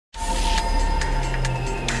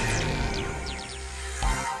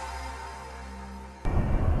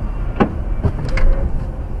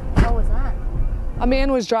A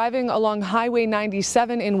man was driving along Highway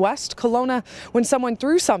 97 in West Kelowna when someone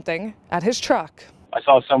threw something at his truck. I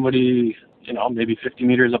saw somebody, maybe 50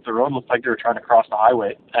 meters up the road, looked like they were trying to cross the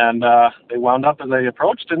highway. And they wound up as I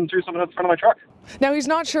approached and threw something at the front of my truck. Now, he's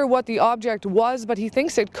not sure what the object was, but he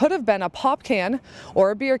thinks it could have been a pop can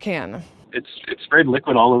or a beer can. It sprayed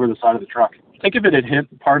liquid all over the side of the truck. I think if it had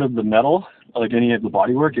hit part of the metal, like any of the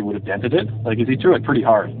bodywork, it would have dented it. He threw it pretty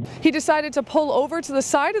hard. He decided to pull over to the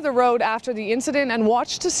side of the road after the incident and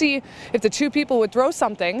watch to see if the two people would throw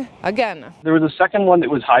something again. There was a second one that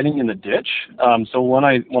was hiding in the ditch. So when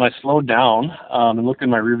I slowed down and looked in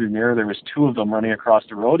my rearview mirror, there was two of them running across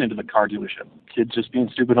the road into the car dealership. Kids just being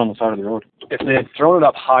stupid on the side of the road. If they had thrown it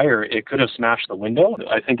up higher, it could have smashed the window.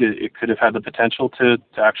 I think it could have had the potential to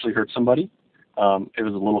actually hurt somebody. It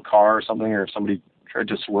was a little car or something, or if somebody tried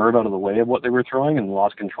to swerve out of the way of what they were throwing and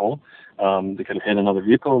lost control. They could have hit another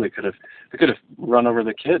vehicle. They could have run over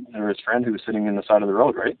the kid or his friend who was sitting in the side of the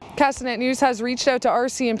road, right? Castanet News has reached out to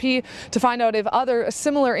RCMP to find out if other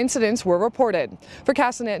similar incidents were reported. For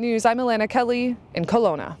Castanet News, I'm Alana Kelly in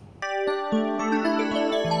Kelowna.